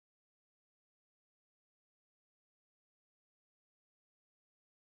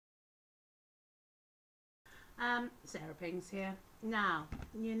Sarah Pings here. Now,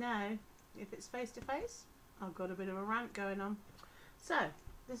 you know, if it's face to face, I've got a bit of a rant going on. So,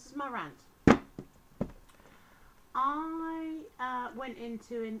 this is my rant. I went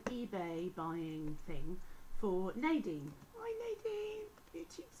into an eBay buying thing for Nadine. Hi Nadine, your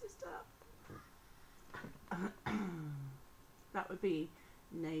cheap sister. That would be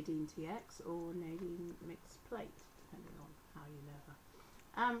Nadine TX or Nadine Mixed Plate, depending on how you know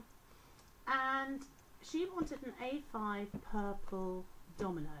her. And she wanted an A5 purple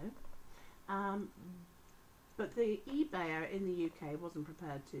domino, but the eBayer in the UK wasn't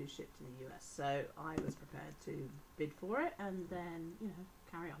prepared to ship to the US, so I was prepared to bid for it and then, you know,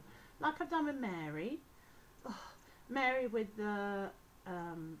 carry on. Like I've done with Mary. Oh, Mary with the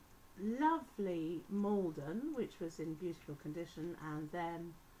lovely Malden, which was in beautiful condition, and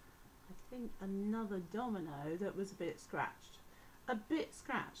then I think another domino that was a bit scratched.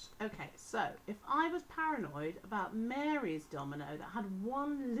 Okay, so if I was paranoid about Mary's domino that had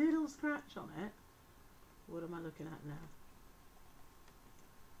one little scratch on it, what am I looking at now?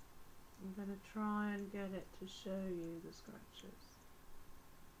 I'm going to try and get it to show you the scratches.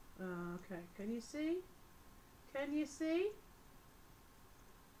 Okay, can you see? Can you see?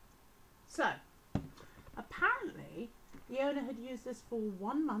 So, apparently the owner had used this for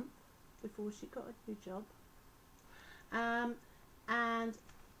 1 month before she got a new job. And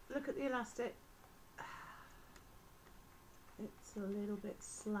look at the elastic. It's a little bit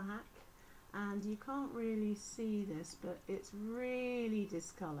slack and you can't really see this, but it's really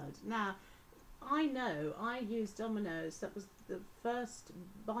discoloured. Now, I know I used dominoes. That was the first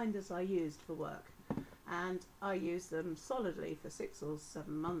binders I used for work, and I used them solidly for 6 or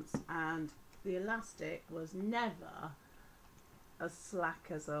 7 months, and the elastic was never as slack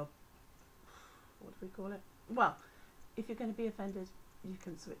as a, what do we call it? Well, if you're going to be offended, you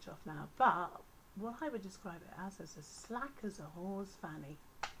can switch off now. But what I would describe it as as slack as a horse fanny.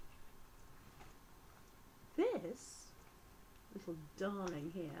 This little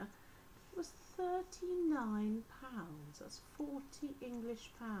darling here was £39. That's 40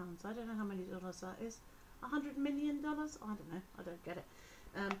 English pounds. I don't know how many dollars that is. $100 million? I don't know. I don't get it.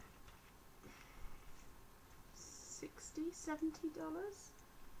 60, $70?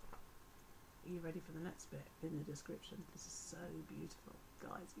 Are you ready for the next bit in the description? This is so beautiful.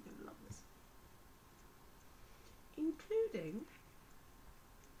 Guys, you're going to love this. Including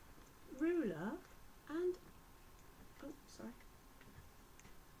ruler and, oh, sorry,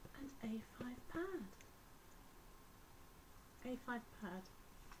 and A5 pad. A5 pad.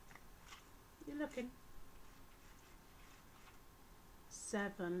 You're looking.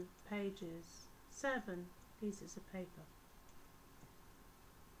 7 pages. 7 pieces of paper.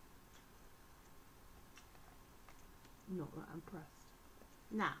 Not that impressed.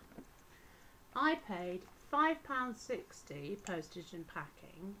 Now, I paid £5.60 postage and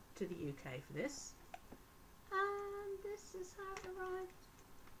packing to the UK for this, and this is how it arrived.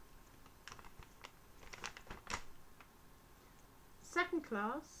 Second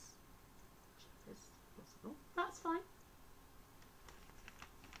class, cheapest possible. That's fine.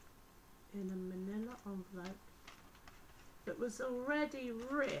 In a manila envelope that was already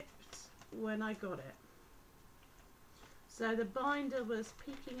ripped when I got it. So the binder was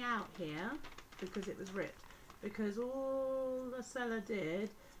peeking out here because it was ripped, because all the seller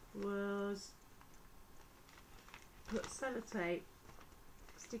did was put sellotape,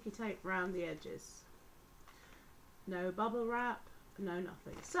 sticky tape around the edges. No bubble wrap, no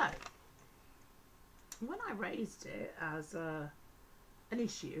nothing. So when I raised it as an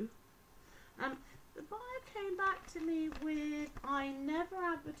issue, the buyer came back to me with, I never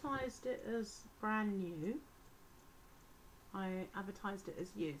advertised it as brand new. I advertised it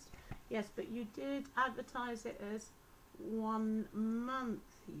as used. Yes, but you did advertise it as 1 month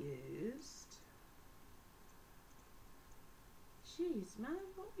used. Jeez, man,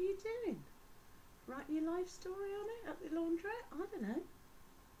 what were you doing? Writing your life story on it at the laundrette? I don't know.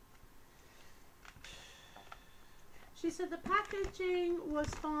 She said the packaging was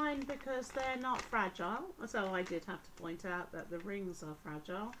fine because they're not fragile. So I did have to point out that the rings are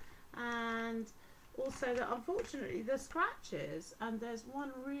fragile. And also that unfortunately the scratches, and there's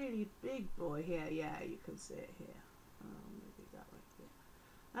one really big boy here. Yeah, you can see it here. Maybe that right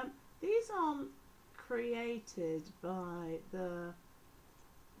here. These aren't created by the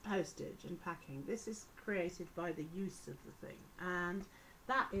postage and packing. This is created by the use of the thing, and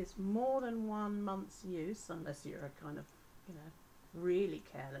that is more than 1 month's use, unless you're a kind of, you know, really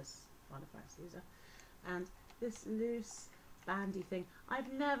careless Filofax user. And this loose bandy thing,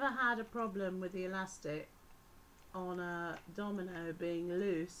 I've never had a problem with the elastic on a domino being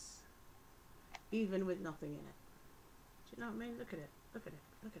loose even with nothing in it. Do you know what I mean? Look at it. Look at it.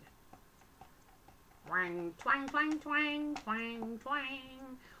 Look at it. Twang, twang, twang, twang, twang,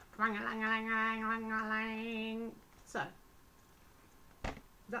 twang, twang-a-lang-a-lang-a-lang-a-lang. So,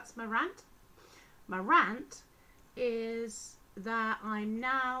 that's my rant. My rant is that I'm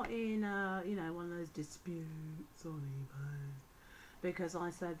now in a, you know, one of those disputes on eBay because I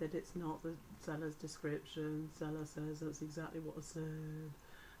said that it's not the seller's description. Seller says that's exactly what I said.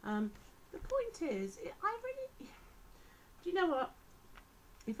 The point is, I really, do you know what?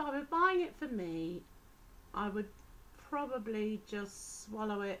 If I were buying it for me, I would probably just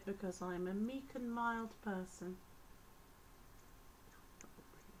swallow it because I'm a meek and mild person.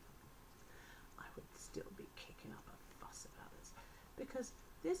 I would still be kicking up a fuss about this because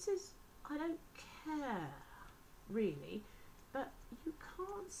this is, I don't care really, but you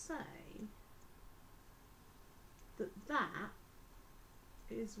can't say that that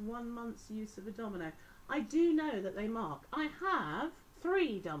is 1 month's use of a domino. I do know that they mark. I have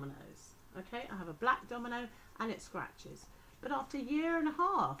 3 dominoes. Okay, I have a black domino and it scratches. But after a year and a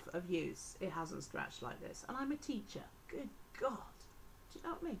half of use, it hasn't scratched like this. And I'm a teacher. Good God. Do you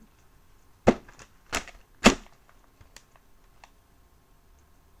know what I mean?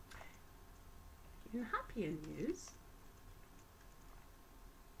 In happier news,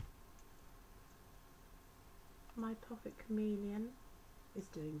 my pocket chameleon is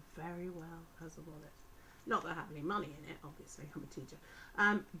doing very well as a wallet. Not that I have any money in it, obviously, I'm a teacher.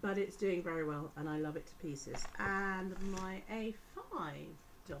 But it's doing very well and I love it to pieces. And my A5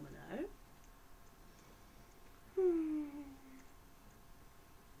 domino.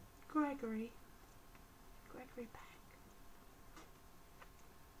 Gregory Peck.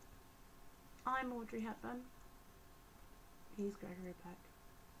 I'm Audrey Hepburn. He's Gregory Peck.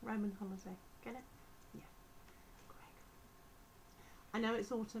 Roman holiday. Get it? Yeah. Greg. I know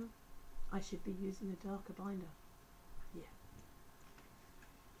it's autumn. I should be using a darker binder. Yeah.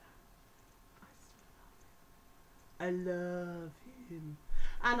 I love him.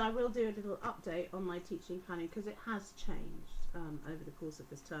 And I will do a little update on my teaching planning because it has changed over the course of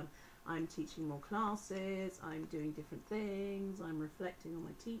this term. I'm teaching more classes, I'm doing different things, I'm reflecting on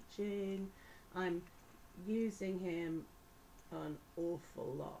my teaching, I'm using him an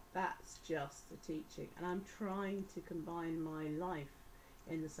awful lot. That's just the teaching. And I'm trying to combine my life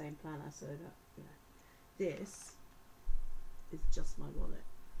in the same planner so that, you know, this is just my wallet.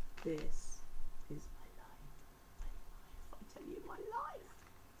 This is my life. My life. I tell you, my life.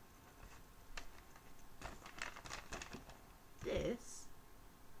 This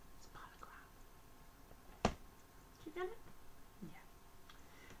is a paragraph. Do you get it? Yeah.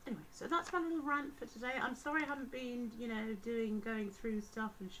 Anyway, so that's my little rant for today. I'm sorry I haven't been, you know, going through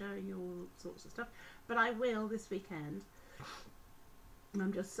stuff and showing you all sorts of stuff, but I will this weekend.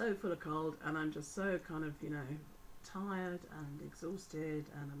 I'm just so full of cold and I'm just so kind of, you know, tired and exhausted,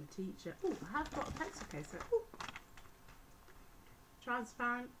 and I'm a teacher. Oh, I have got a pencil case there. Ooh.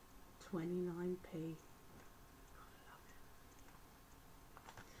 Transparent, 29p.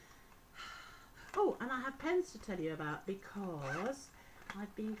 Oh, and I have pens to tell you about because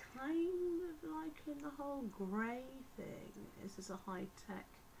I've been kind of liking the whole grey thing. This is a high-tech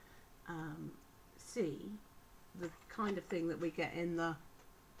C, the kind of thing that we get in the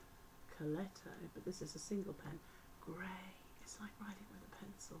Coletto, but this is a single pen. Grey. It's like writing with a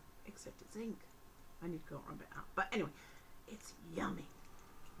pencil, except it's ink. I need to go rub it out. But anyway, it's yummy.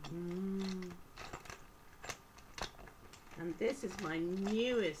 And this is my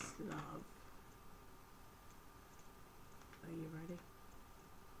newest love. Are you ready?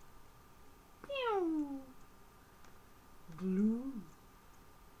 Pew! Glue.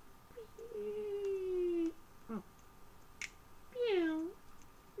 Oh. Pew!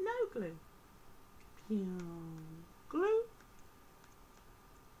 No glue. Pew! Glue.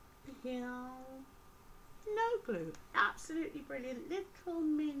 Pew! No glue. Absolutely brilliant. Little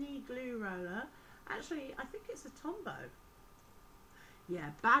mini glue roller. Actually, I think it's a Tombow.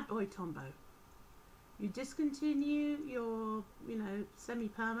 Yeah, bad boy Tombow. You discontinue your, you know,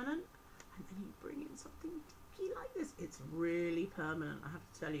 semi-permanent, and then you bring in something dinky like this. It's really permanent, I have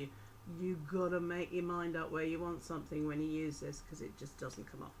to tell you. You gotta make your mind up where you want something when you use this, because it just doesn't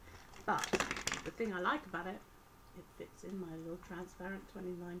come off. But the thing I like about it, it fits in my little transparent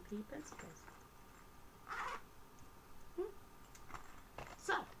 29p pencil case.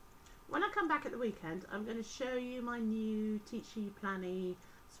 So, when I come back at the weekend, I'm going to show you my new Teachy Planny,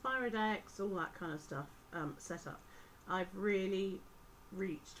 Spyrodex, all that kind of stuff set up. I've really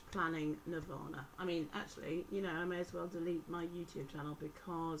reached planning nirvana. I mean, actually, you know, I may as well delete my YouTube channel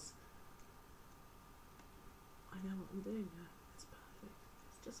because I know what I'm doing now. It's perfect.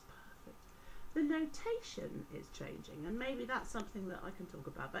 It's just perfect. the notation is changing, and maybe that's something that I can talk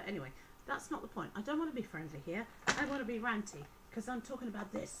about. But anyway, that's not the point. I don't want to be friendly here. I want to be ranty, because I'm talking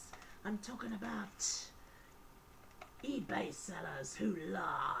about this. I'm talking about eBay sellers who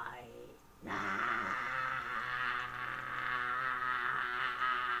lie. Ah!